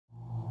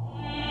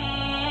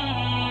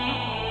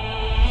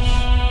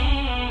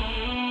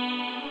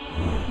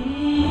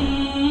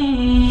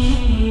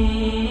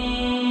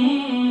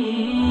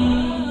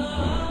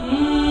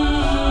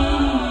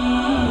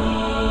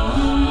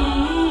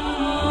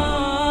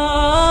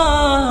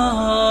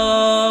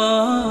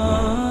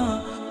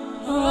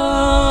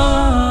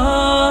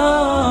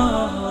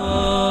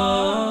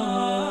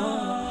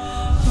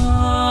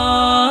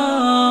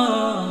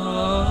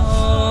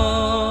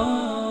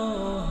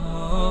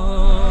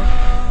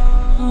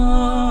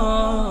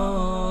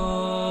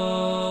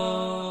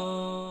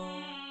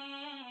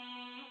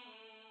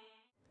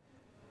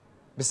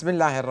بسم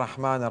الله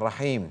الرحمن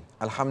الرحيم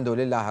الحمد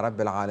لله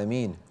رب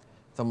العالمين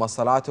ثم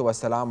الصلاة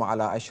والسلام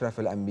على أشرف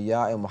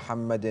الأنبياء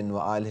محمد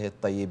وآله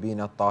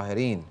الطيبين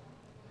الطاهرين.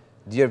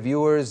 Dear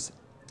viewers,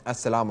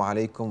 Assalamu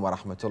alaikum wa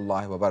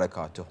rahmatullahi wa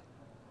barakatuh.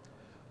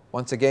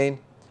 Once again,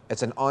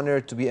 it's an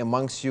honor to be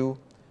amongst you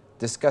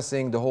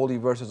discussing the holy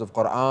verses of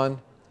Quran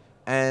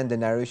and the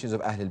narrations of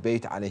Ahlul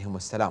Bayt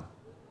alayhim salam.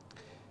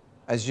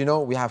 As you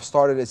know, we have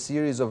started a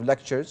series of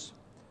lectures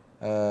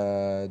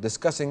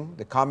discussing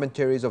the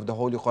commentaries of the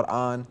Holy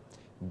Quran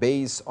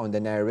based on the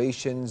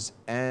narrations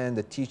and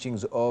the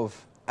teachings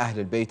of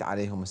Ahlul Bayt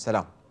alayhim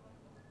salam.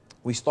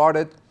 We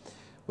started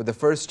with the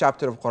first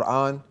chapter of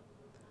Quran,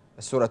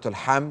 Surah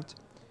Al-Hamd.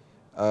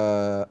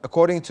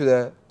 According to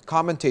the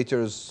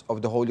commentators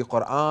of the Holy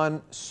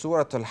Quran,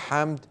 Surah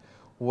Al-Hamd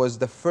was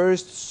the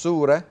first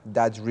surah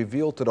that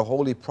revealed to the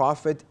Holy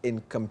Prophet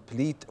in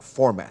complete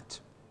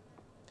format.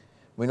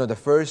 We know the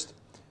first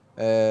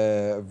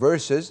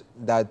verses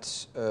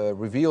that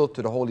revealed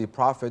to the Holy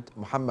Prophet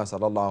Muhammad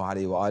sallallahu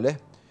alayhi wa alihi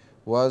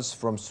was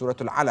from Surah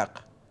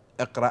Al-Alaq,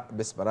 اقرأ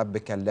باسم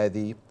ربك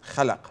الذي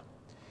خلق.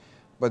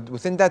 But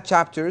within that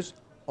chapters,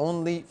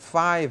 only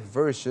 5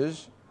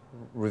 verses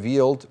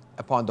revealed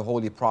upon the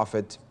Holy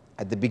Prophet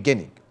at the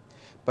beginning.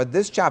 But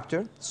this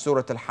chapter,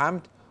 Surah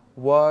Al-Hamd,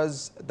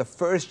 was the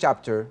first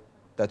chapter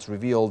that's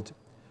revealed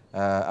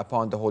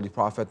upon the Holy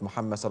Prophet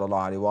Muhammad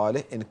sallallahu alaihi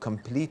wasallam in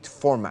complete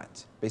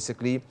format,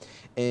 basically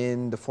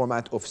in the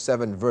format of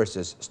 7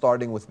 verses,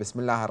 starting with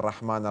Bismillah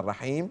ar-Rahman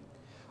ar-Rahim,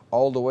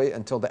 all the way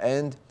until the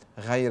end,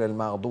 غير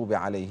المغضوب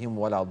عليهم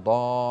ولا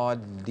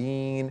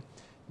الضالين.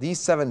 These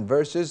 7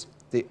 verses,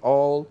 they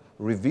all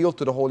revealed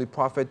to the Holy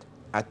Prophet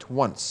at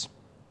once.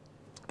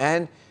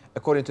 And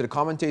according to the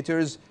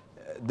commentators,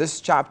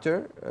 this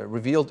chapter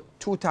revealed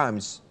 2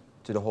 times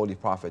to the Holy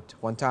Prophet,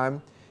 one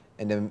time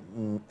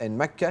in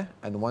Mecca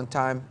and one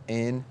time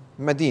in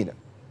Medina.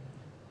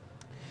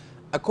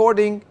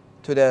 According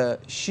to the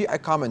Shia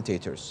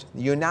commentators,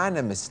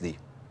 unanimously,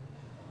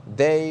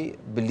 they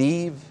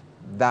believe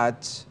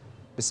that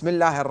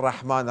Bismillah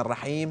ar-Rahman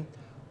ar-Rahim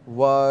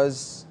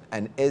was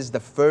and is the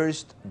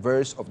first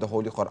verse of the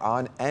Holy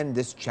Quran and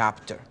this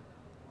chapter.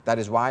 That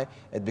is why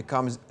it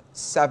becomes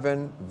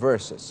 7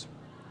 verses,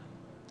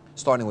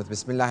 starting with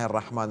Bismillah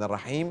ar-Rahman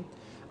ar-Rahim,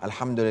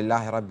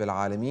 Alhamdulillahi Rabbil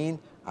Alameen,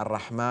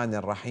 Ar-Rahman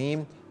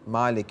ar-Rahim,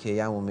 Malik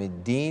Yawm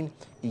al-Din,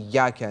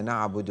 Iyyaka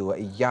na'budu wa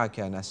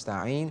Iyyaka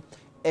nasta'een,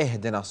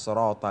 Ihdina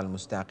as-sirata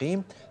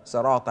al-mustaqim,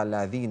 Sirata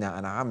alladhina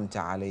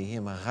an'amta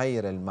alayhim,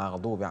 Ghayr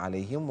al-maghdubi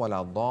alayhim wa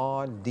la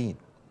dhalin.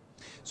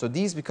 So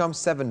these become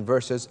 7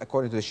 verses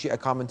according to the Shia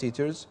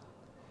commentators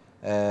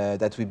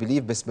that we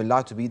believe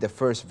Bismillah to be the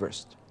first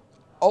verse.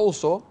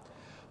 Also,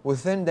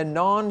 within the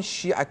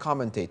non-Shia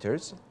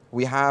commentators,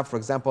 we have, for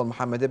example,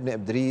 Muhammad ibn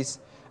Idris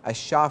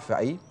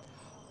al-Shafi'i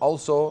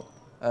also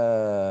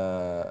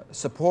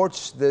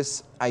supports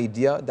this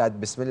idea that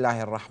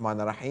Bismillah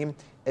ar-Rahman ar-Rahim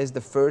is the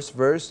first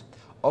verse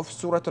of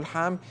Surah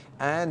Al-Hamd,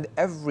 and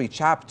every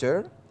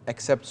chapter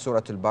except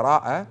Surah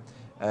Al-Bara'ah,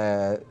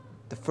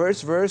 the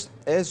first verse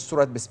is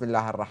Surah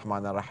Bismillah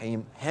ar-Rahman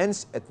ar-Rahim,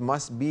 hence it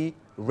must be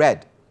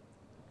read.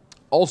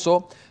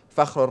 Also,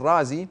 Fakhr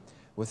al-Razi,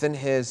 within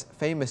his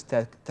famous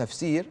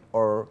Tafsir,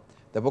 or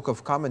the book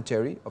of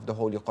commentary of the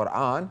Holy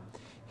Quran,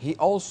 he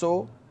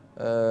also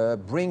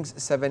brings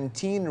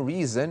 17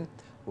 reasons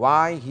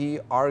why he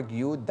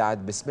argued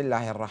that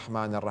Bismillah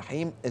ar-Rahman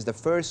ar-Rahim is the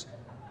first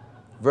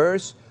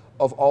verse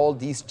of all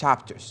these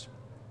chapters.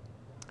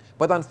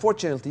 But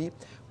unfortunately,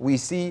 we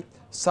see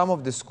some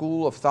of the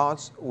school of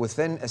thoughts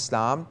within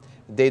Islam,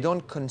 they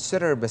don't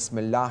consider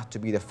Bismillah to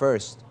be the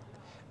first.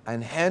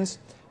 And hence,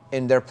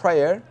 in their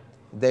prayer,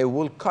 they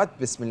will cut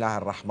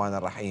Bismillah ar-Rahman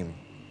ar-Rahim.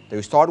 They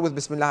will start with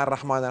Bismillah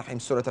ar-Rahman ar-Rahim,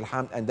 Surah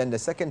Al-Hamd, and then the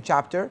second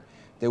chapter,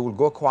 they will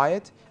go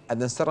quiet,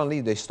 and then suddenly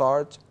they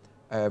start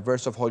a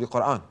verse of Holy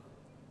Quran.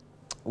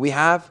 We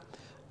have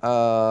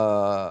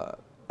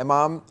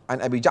Imam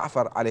and Abi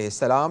Ja'far alayhi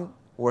salam,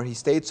 where he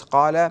states,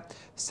 قال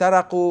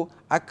سرقوا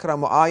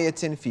أكرم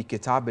آية في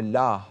كتاب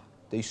الله.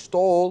 They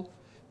stole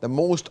the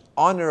most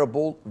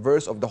honorable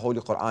verse of the Holy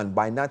Quran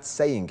by not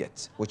saying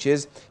it, which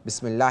is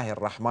Bismillah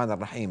ar-Rahman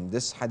ar-Rahim.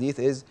 This hadith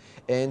is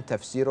in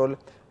Tafsir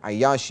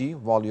al-Ayyashi,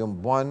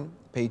 volume 1,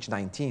 page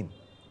 19.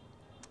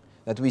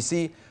 That we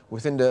see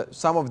within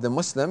some of the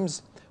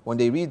Muslims, when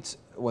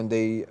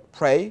they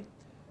pray,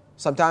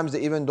 sometimes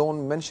they even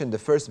don't mention the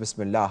first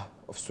Bismillah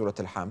of Surah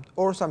Al-Hamd,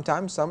 or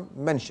sometimes some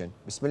mention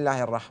Bismillah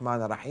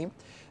ar-Rahman ar-Rahim.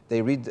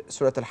 They read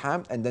Surah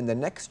Al-Hamd, and then the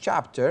next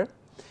chapter,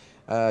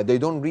 they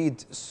don't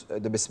read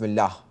the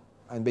Bismillah,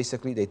 and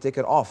basically they take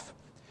it off.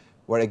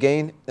 Where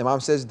again, Imam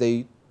says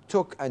they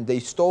took and they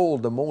stole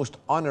the most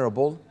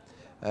honorable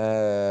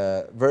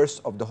verse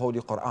of the Holy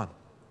Quran.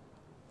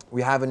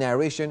 We have a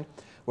narration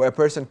where a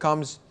person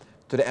comes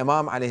to the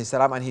Imam alayhi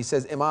salam and he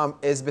says, Imam,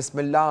 is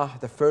Bismillah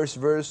the first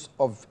verse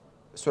of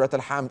Surah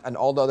Al-Hamd and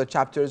all the other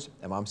chapters?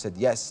 Imam said,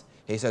 yes.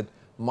 He said,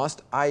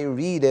 must I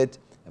read it?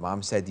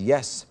 Imam said,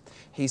 yes.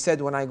 he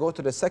said, when I go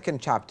to the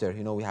second chapter,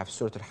 you know, we have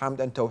Surah Al-Hamd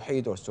and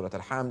Tawheed, or Surah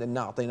Al-Hamd and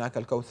Na'atinaka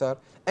Al-Kawthar,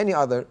 any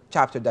other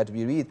chapter that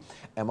we read,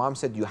 Imam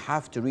said you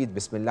have to read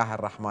Bismillah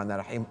ar-Rahman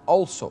ar-Rahim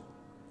also.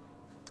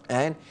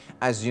 And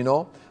as you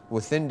know,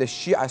 within the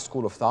Shia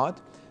school of thought,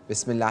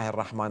 Bismillah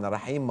ar-Rahman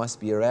ar-Rahim must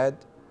be read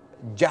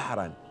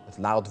jahran, with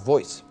loud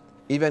voice.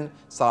 Even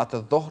Salat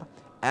al-Dhuhr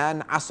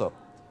and Asr,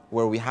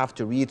 where we have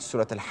to read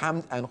Surah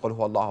Al-Hamd and Qul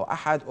Huwallahu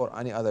Ahad or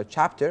any other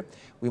chapter,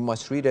 we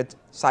must read it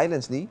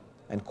silently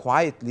and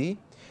quietly,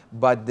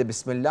 but the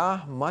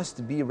Bismillah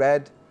must be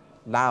read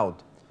loud.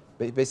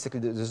 Basically,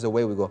 this is the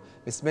way we go.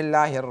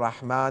 Bismillahir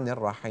Rahmanir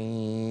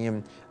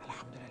Rahim.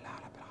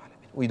 Alhamdulillah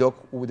Rabbil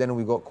Alameen. Then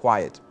we go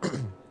quiet.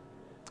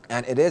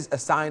 And it is a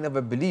sign of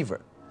a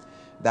believer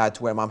that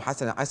where Imam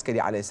Hassan al-Askari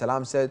alayhi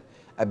salam said,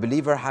 a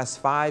believer has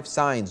 5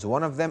 signs.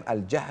 One of them,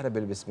 al-jahr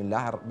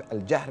bismillah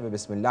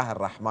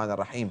ar-Rahman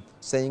ar-Rahim.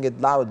 Saying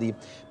it loudly,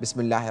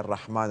 Bismillah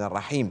ar-Rahman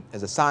ar-Rahim,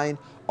 as a sign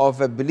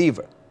of a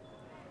believer.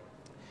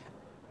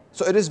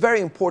 So it is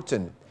very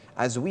important,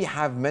 as we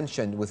have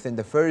mentioned within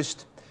the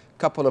first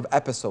couple of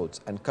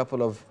episodes and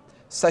couple of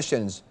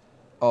sessions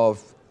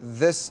of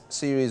this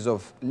series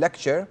of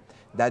lecture,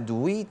 that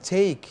we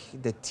take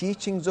the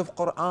teachings of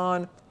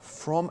Quran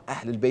from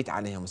Ahlul Bayt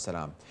alayhim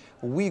salam.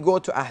 We go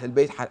to Ahlul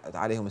Bayt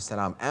alayhim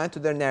salam and to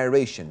their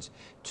narrations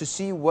to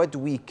see what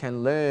we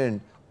can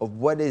learn of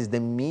what is the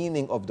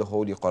meaning of the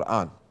Holy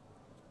Quran.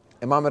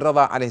 Imam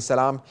al-Rida alayhi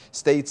salam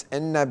states,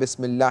 Inna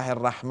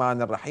Bismillahir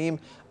Rahmanir Rahim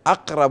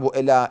أقرب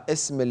إلى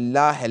اسم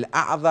الله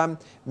الأعظم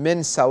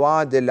من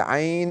سواد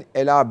العين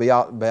إلى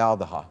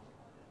بياضها.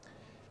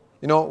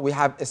 You know, we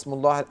have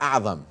Ismullah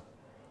al-A'zam,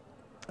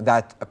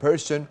 that a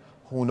person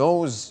who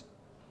knows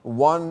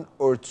 1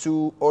 or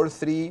 2 or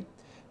 3,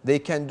 they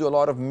can do a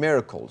lot of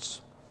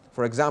miracles.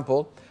 For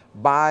example,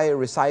 by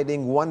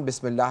reciting one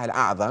Bismillah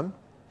al-A'zam,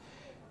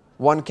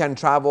 one can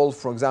travel,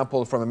 for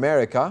example, from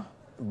America.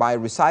 By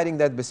reciting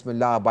that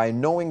Bismillah, by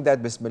knowing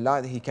that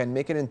Bismillah, he can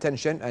make an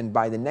intention, and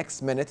by the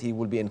next minute he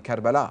will be in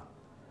Karbala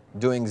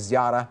doing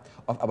ziyarah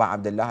of Abu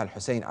Abdullah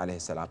al-Hussein alayhi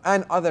salam.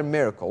 And other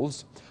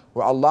miracles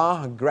where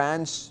Allah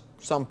grants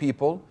some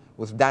people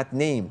with that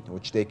name,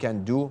 which they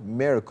can do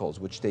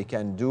miracles, which they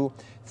can do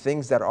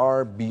things that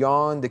are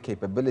beyond the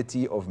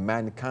capability of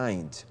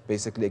mankind.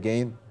 Basically,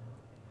 again,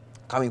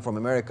 coming from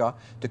America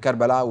to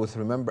Karbala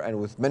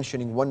with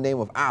mentioning one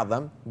name of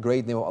A'zam,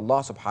 great name of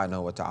Allah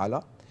subhanahu wa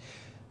ta'ala,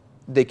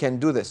 they can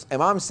do this.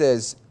 Imam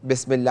says,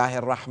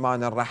 Bismillahir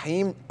Rahmanir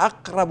Rahim,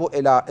 أقرب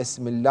إلى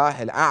اسم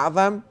الله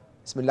الأعظم,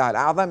 Bismillah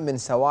al-A'zam min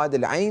sawad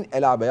al-ain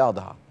ila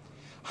bayadha.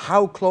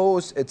 How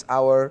close it's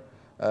our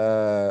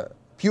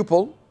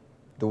pupil,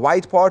 the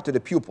white part to the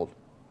pupil.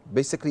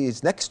 Basically,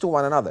 it's next to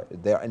one another.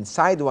 They're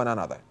inside one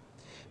another.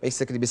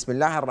 Basically,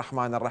 Bismillah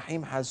ar-Rahman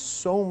ar-Rahim has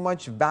so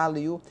much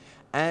value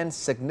and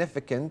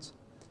significance,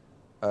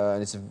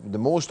 and it's the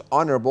most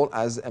honorable,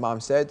 as Imam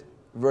said,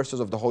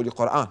 verses of the Holy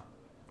Quran.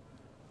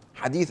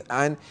 Hadith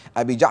an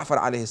Abi Ja'far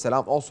alayhi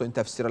salam, also in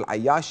Tafsir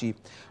al-Ayyashi,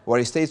 where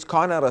he states,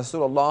 Kana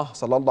Rasulullah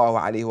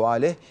sallallahu alayhi wa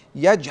alayhi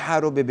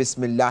yajharu bi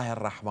Bismillah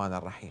ar-Rahman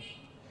ar-Rahim.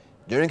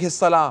 During his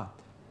salah,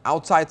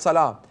 outside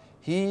salah,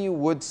 he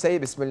would say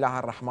Bismillah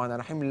ar-Rahman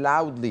ar-Rahim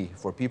loudly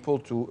for people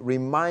to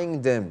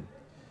remind them.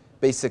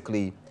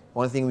 Basically,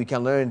 one thing we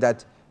can learn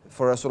that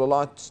for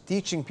Rasulullah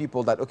teaching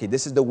people that, okay,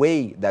 this is the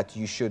way that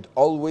you should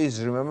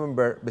always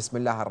remember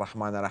Bismillah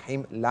ar-Rahman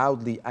ar-Rahim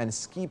loudly and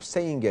keep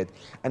saying it,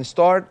 and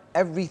start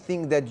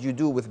everything that you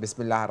do with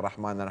Bismillah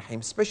ar-Rahman ar-Rahim,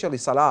 especially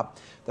Salah.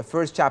 The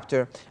first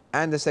chapter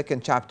and the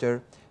second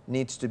chapter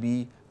needs to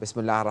be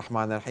Bismillah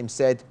ar-Rahman ar-Rahim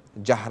said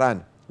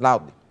jahran,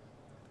 loudly.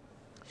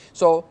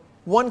 So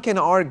one can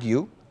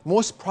argue,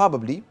 most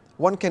probably,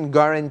 one can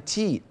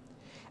guarantee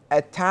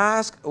a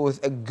task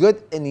with a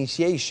good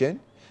initiation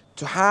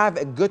to have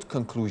a good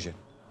conclusion.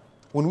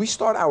 When we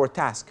start our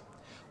task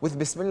with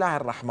Bismillah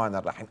ar-Rahman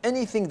ar-Rahim,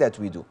 anything that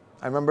we do,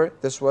 I remember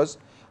this was,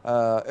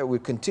 we're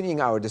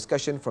continuing our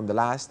discussion from the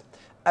last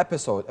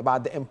episode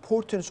about the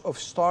importance of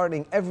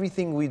starting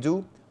everything we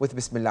do with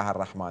Bismillah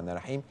ar-Rahman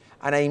ar-Rahim,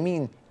 and I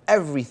mean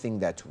everything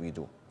that we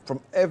do, from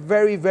a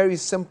very, very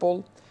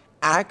simple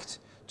act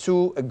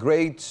to a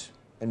great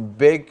and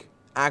big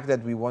act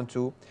that we want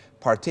to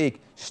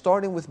partake,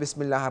 starting with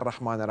Bismillah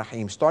ar-Rahman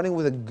ar-Rahim, starting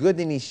with a good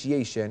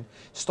initiation,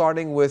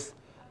 starting with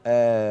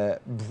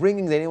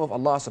bringing the name of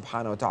Allah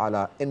subhanahu wa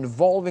ta'ala,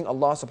 involving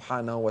Allah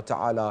subhanahu wa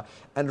ta'ala,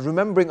 and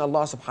remembering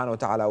Allah subhanahu wa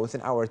ta'ala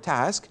within our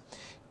task,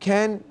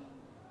 can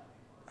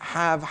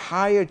have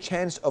higher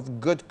chance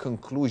of good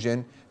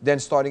conclusion than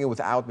starting it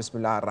without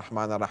Bismillah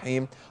ar-Rahman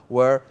ar-Rahim,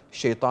 where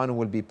shaitan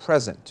will be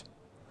present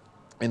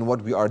in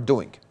what we are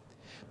doing.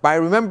 By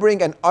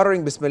remembering and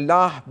uttering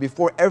Bismillah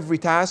before every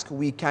task,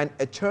 we can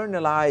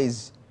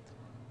eternalize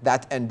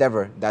that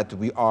endeavor that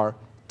we are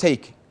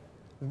taking.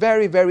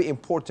 Very, very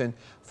important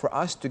for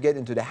us to get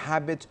into the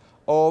habit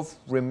of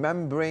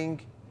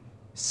remembering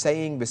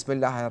saying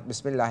Bismillah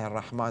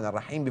ar-Rahman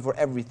ar-Rahim before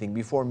everything,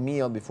 before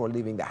meal, before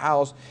leaving the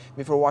house,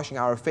 before washing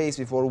our face,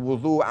 before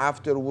wudu,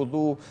 after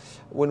wudu,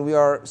 when we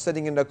are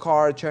sitting in the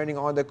car, turning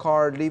on the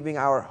car, leaving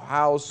our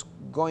house,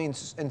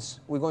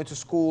 we're going to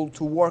school,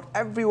 to work,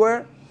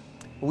 everywhere,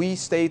 we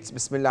state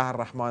Bismillah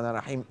ar-Rahman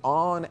ar-Rahim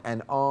on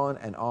and on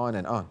and on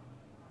and on.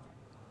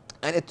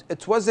 And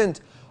it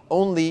wasn't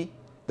only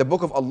the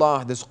book of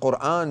Allah, this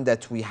Quran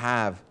that we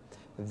have,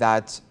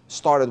 that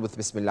started with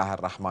Bismillah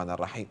ar-Rahman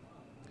ar-Rahim.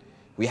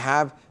 We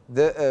have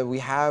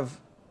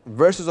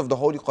verses of the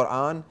Holy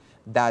Quran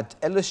that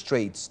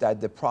illustrates that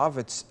the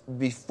prophets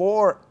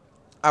before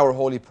our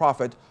Holy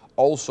Prophet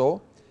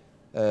also,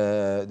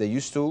 they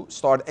used to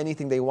start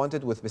anything they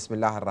wanted with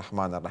Bismillah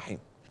ar-Rahman ar-Rahim.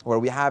 Where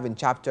we have in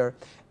chapter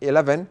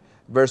 11,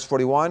 verse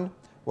 41,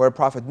 where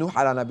Prophet Nuh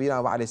ala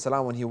nabina wa alayhi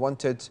salam, when he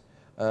wanted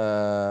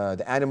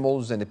the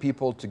animals and the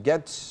people to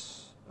get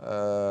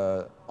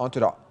onto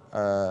the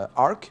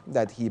ark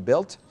that he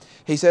built,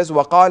 he says,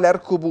 وَقَالَ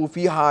ارْكُبُوا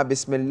فِيهَا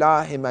بِسْمِ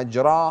اللَّهِ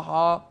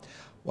مَجْرَاهَا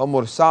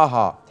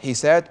وَمُرْسَاهَا. He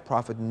said,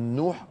 Prophet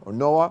Nuh or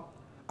Noah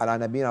ala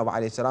nabina wa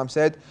alayhi salam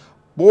said,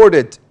 board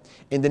it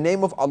in the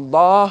name of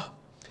Allah,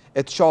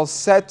 it shall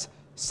set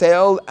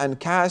sail and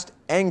cast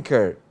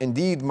anchor.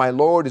 Indeed, my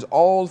Lord is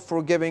all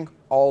forgiving,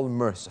 all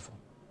merciful.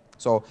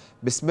 So,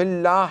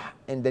 Bismillah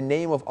in the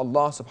name of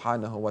Allah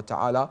subhanahu wa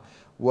ta'ala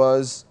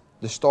was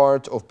the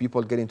start of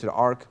people getting to the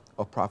ark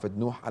of Prophet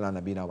Nuh ala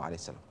nabina wa alayhi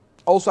salam.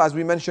 Also, as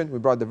we mentioned, we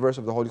brought the verse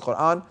of the Holy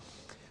Quran.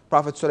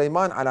 Prophet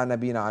Sulaiman ala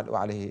nabina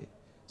wa alayhi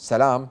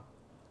salam,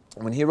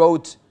 when he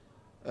wrote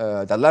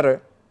the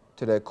letter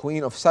to the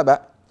Queen of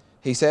Saba,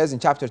 he says in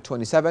chapter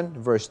 27,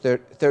 verse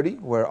 30,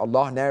 where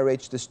Allah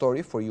narrates the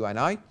story for you and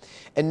I,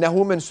 إِنَّهُ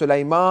مِن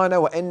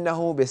سُلَيْمَانَ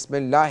وَإِنَّهُ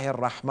بِسْمِ اللَّهِ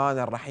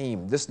الرَّحْمَنِ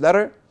الرَّحِيمِ. This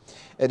letter,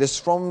 it is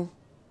from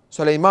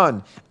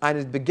Sulaiman, and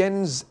it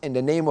begins in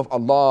the name of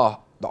Allah,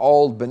 the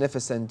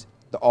All-Beneficent,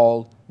 the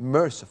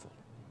All-Merciful.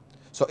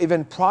 So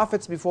even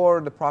prophets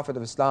before the Prophet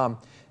of Islam,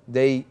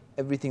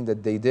 everything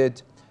that they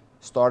did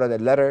started a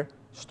letter,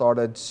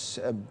 started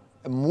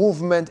a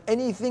movement,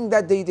 anything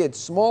that they did,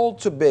 small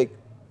to big,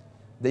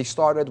 they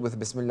started with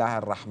Bismillah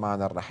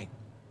ar-Rahman ar-Rahim.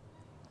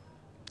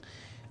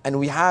 And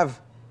we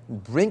have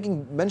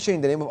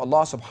mentioning the name of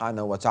Allah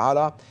subhanahu wa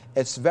ta'ala,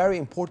 it's very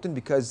important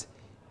because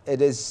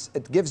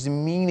it gives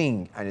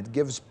meaning and it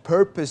gives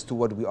purpose to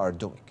what we are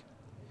doing.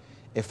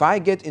 If I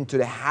get into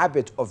the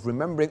habit of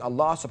remembering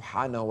Allah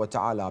subhanahu wa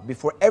ta'ala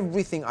before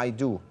everything I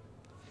do,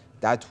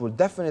 that will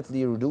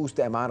definitely reduce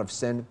the amount of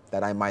sin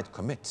that I might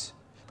commit.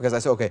 Because I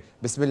say, okay,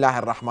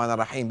 Bismillah ar-Rahman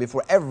ar-Rahim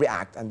before every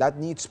act, and that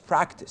needs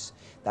practice.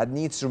 That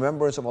needs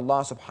remembrance of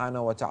Allah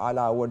subhanahu wa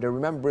ta'ala, where the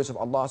remembrance of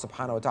Allah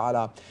subhanahu wa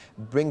ta'ala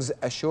brings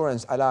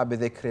assurance. Ala bi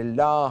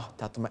dhikrillah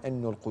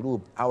tatma'innul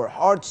qulub. Our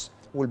hearts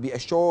will be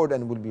assured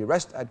and will be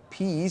rest at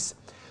peace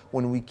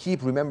when we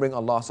keep remembering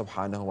Allah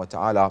subhanahu wa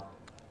ta'ala.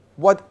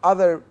 What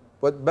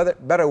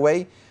better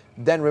way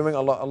than remembering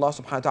Allah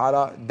subhanahu wa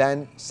ta'ala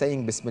than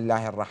saying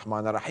Bismillah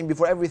ar-Rahman ar-Rahim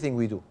before everything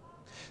we do.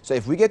 So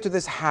if we get to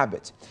this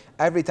habit,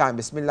 every time,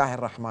 Bismillah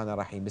ar-Rahman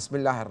ar-Rahim,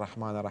 Bismillah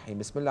ar-Rahman ar-Rahim,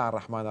 Bismillah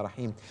ar-Rahman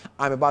ar-Rahim,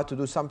 I'm about to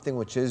do something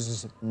which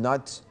is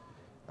not,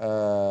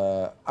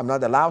 I'm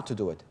not allowed to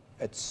do it.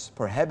 It's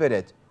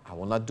prohibited. I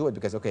will not do it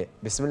because, okay,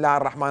 Bismillah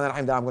ar-Rahman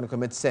ar-Rahim, then I'm going to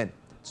commit sin.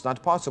 It's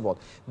not possible.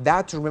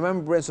 That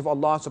remembrance of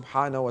Allah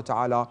subhanahu wa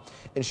ta'ala,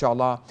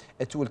 inshallah,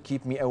 it will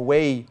keep me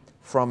away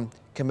from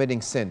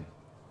committing sin.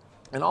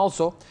 And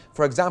also,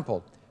 for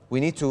example, we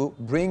need to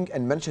bring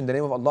and mention the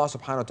name of Allah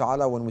subhanahu wa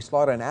ta'ala when we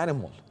slaughter an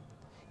animal.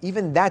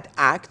 Even that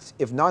act,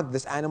 if not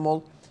this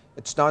animal,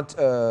 it's not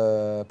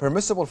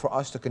permissible for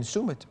us to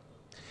consume it.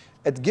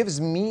 It gives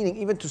meaning,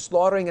 even to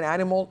slaughtering an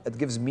animal, it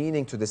gives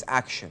meaning to this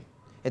action.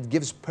 It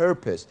gives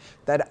purpose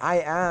that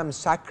I am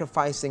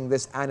sacrificing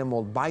this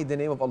animal by the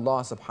name of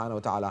Allah subhanahu wa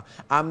ta'ala.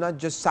 I'm not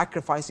just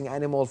sacrificing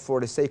animal for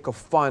the sake of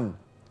fun,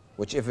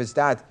 which if it's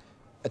that,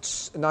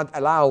 it's not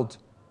allowed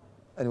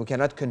and we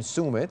cannot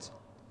consume it.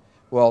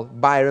 Well,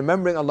 by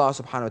remembering Allah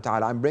subhanahu wa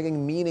ta'ala, I'm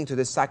bringing meaning to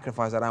this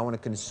sacrifice that I want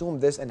to consume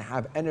this and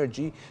have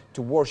energy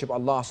to worship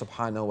Allah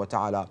subhanahu wa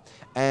ta'ala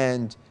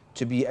and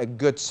to be a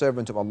good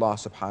servant of Allah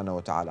subhanahu wa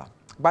ta'ala.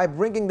 By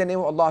bringing the name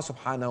of Allah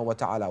subhanahu wa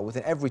ta'ala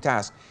within every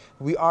task,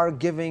 we are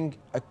giving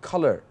a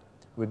color,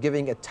 we're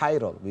giving a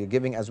title, we're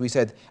giving, as we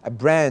said, a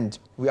brand.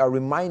 We are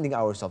reminding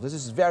ourselves. This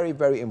is very,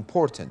 very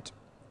important.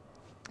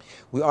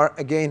 We are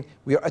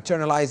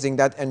eternalizing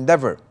that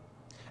endeavor.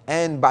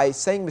 And by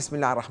saying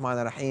Bismillah ar-Rahman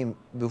ar-Rahim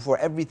before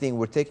everything,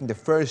 we're taking the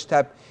first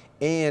step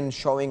in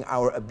showing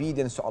our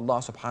obedience to Allah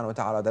subhanahu wa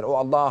ta'ala, that, oh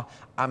Allah,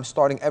 I'm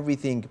starting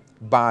everything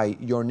by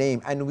your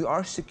name. And we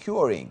are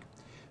securing,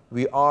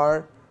 we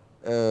are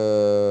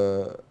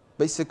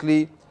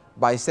basically,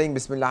 by saying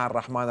Bismillah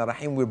ar-Rahman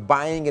ar-Rahim, we're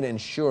buying an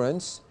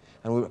insurance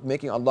and we're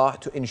making Allah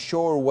to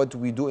ensure what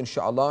we do,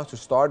 inshallah, to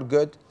start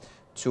good,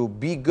 to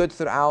be good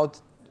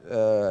throughout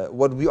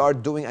what we are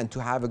doing and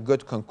to have a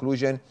good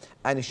conclusion,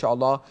 and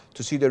inshallah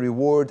to see the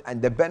reward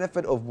and the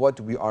benefit of what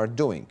we are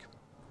doing.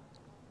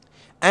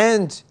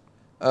 And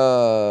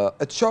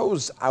it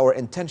shows our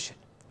intention.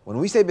 When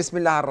we say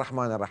Bismillah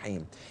ar-Rahman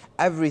ar-Rahim,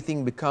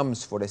 everything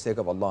becomes for the sake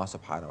of Allah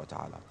subhanahu wa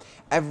ta'ala.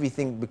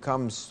 Everything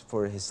becomes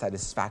for His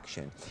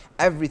satisfaction.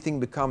 Everything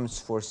becomes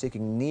for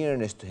seeking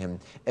nearness to Him.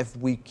 If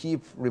we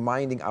keep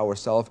reminding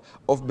ourselves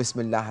of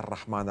Bismillah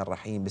ar-Rahman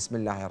ar-Rahim,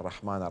 Bismillah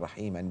ar-Rahman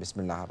ar-Rahim, and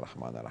Bismillah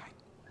ar-Rahman ar-Rahim.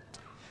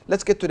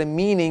 Let's get to the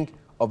meaning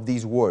of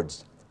these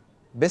words.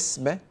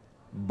 Bism,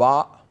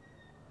 Ba,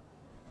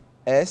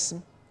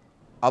 Ism,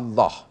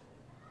 Allah.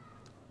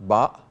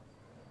 Ba,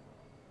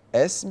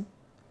 Ism,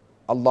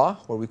 Allah,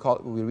 where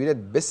we read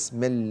it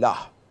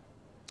Bismillah.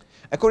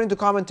 According to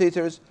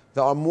commentators,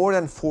 there are more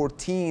than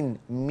 14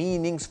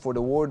 meanings for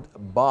the word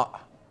Ba.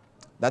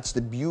 That's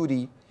the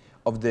beauty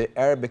of the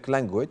Arabic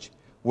language,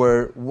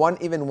 where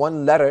even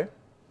one letter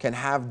can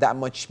have that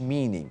much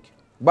meaning.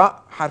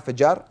 Ba, harf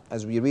jar,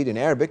 as we read in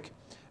Arabic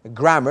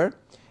grammar,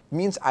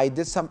 means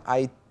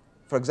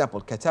for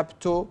example,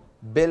 katabtu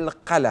bil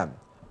qalam.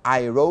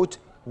 I wrote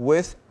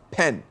with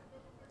pen.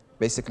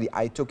 Basically,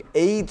 I took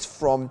aid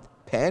from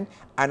pen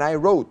and I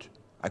wrote.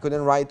 I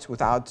couldn't write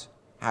without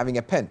having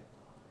a pen.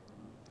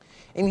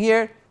 In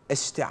here,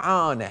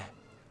 isti'anah,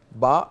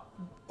 ba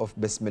of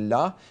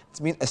Bismillah,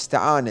 it means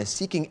isti'anah,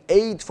 seeking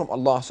aid from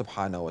Allah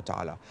subhanahu wa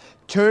ta'ala,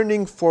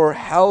 turning for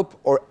help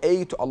or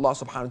aid to Allah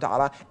subhanahu wa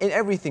ta'ala in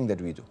everything that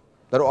we do.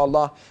 That, oh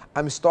Allah,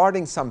 I'm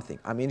starting something,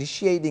 I'm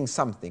initiating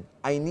something,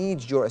 I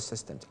need your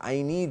assistance,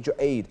 I need your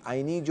aid,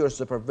 I need your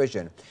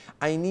supervision,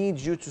 I need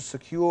you to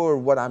secure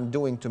what I'm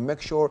doing to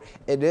make sure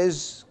it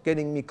is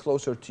getting me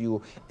closer to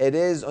you, it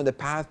is on the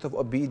path of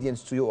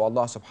obedience to you,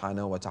 Allah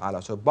subhanahu wa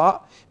ta'ala. So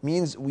ba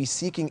means we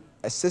seeking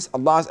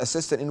Allah's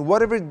assistance in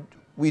whatever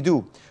we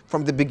do,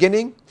 from the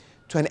beginning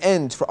to an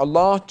end, for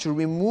Allah to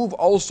remove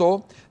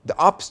also the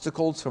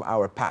obstacles from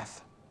our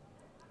path.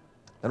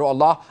 That, oh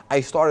Allah,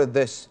 I started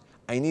this,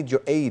 I need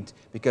your aid,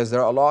 because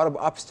there are a lot of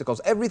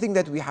obstacles. Everything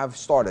that we have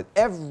started,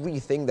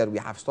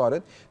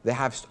 they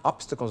have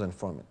obstacles in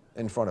front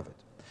of it.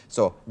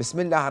 So,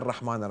 Bismillah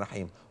ar-Rahman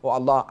ar-Rahim. Oh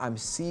Allah, I'm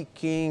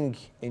seeking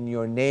in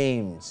your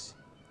names.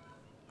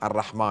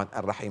 Ar-Rahman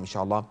ar-Rahim,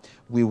 inshallah.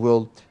 We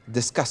will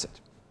discuss it.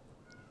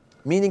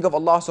 Meaning of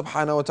Allah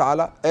subhanahu wa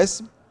ta'ala,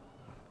 Ism,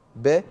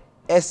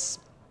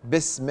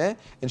 Bism,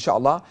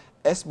 inshallah.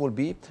 Ism will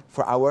be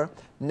for our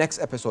next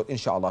episode,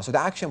 inshallah. So the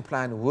action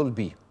plan will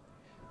be,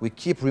 we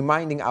keep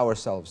reminding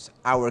ourselves,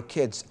 our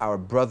kids, our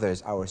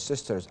brothers, our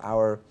sisters,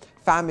 our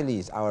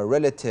families, our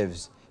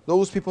relatives,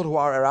 those people who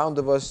are around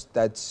of us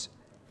that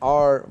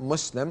are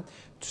Muslim,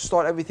 to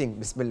start everything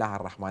Bismillah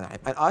ar-Rahman ar-Rahim.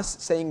 And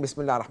us saying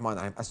Bismillah ar-Rahman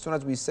ar-Rahim, as soon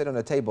as we sit on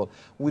the table,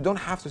 we don't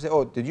have to say,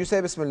 oh, did you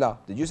say Bismillah?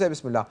 Did you say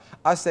Bismillah?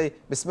 Us say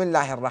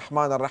Bismillah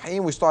ar-Rahman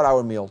ar-Rahim, we start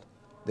our meal.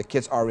 The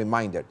kids are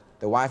reminded.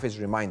 The wife is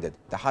reminded,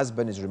 the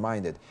husband is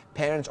reminded,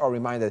 parents are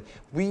reminded.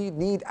 We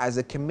need as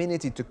a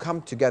community to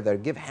come together,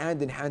 give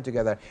hand in hand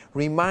together,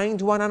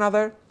 remind one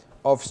another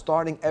of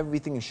starting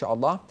everything,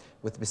 inshallah,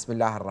 with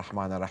Bismillah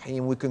ar-Rahman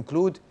ar-Rahim. We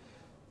conclude,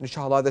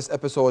 inshallah, this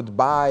episode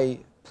by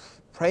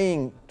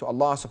praying to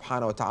Allah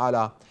subhanahu wa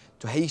ta'ala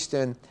to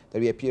hasten the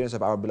reappearance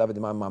of our beloved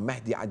Imam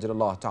Mahdi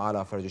Ajjallahu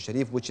ta'ala Faraj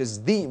al-Sharif, which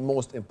is the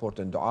most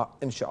important dua,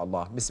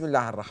 inshallah.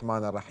 Bismillah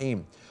ar-Rahman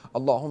ar-Rahim.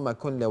 اللهم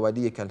كن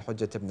لوليك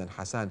الحجة ابن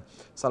الحسن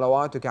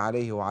صلواتك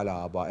عليه وعلى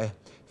آبائه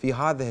في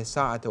هذه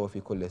الساعة وفي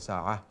كل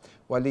ساعة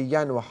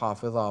وليا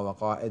وحافظا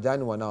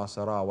وقائدا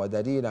وناصرا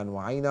ودليلا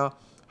وعينا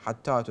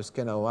حتى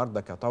تسكنه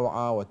أرضك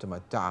طوعا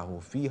وتمتعه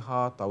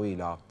فيها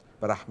طويلا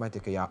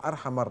برحمتك يا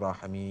أرحم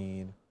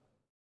الراحمين.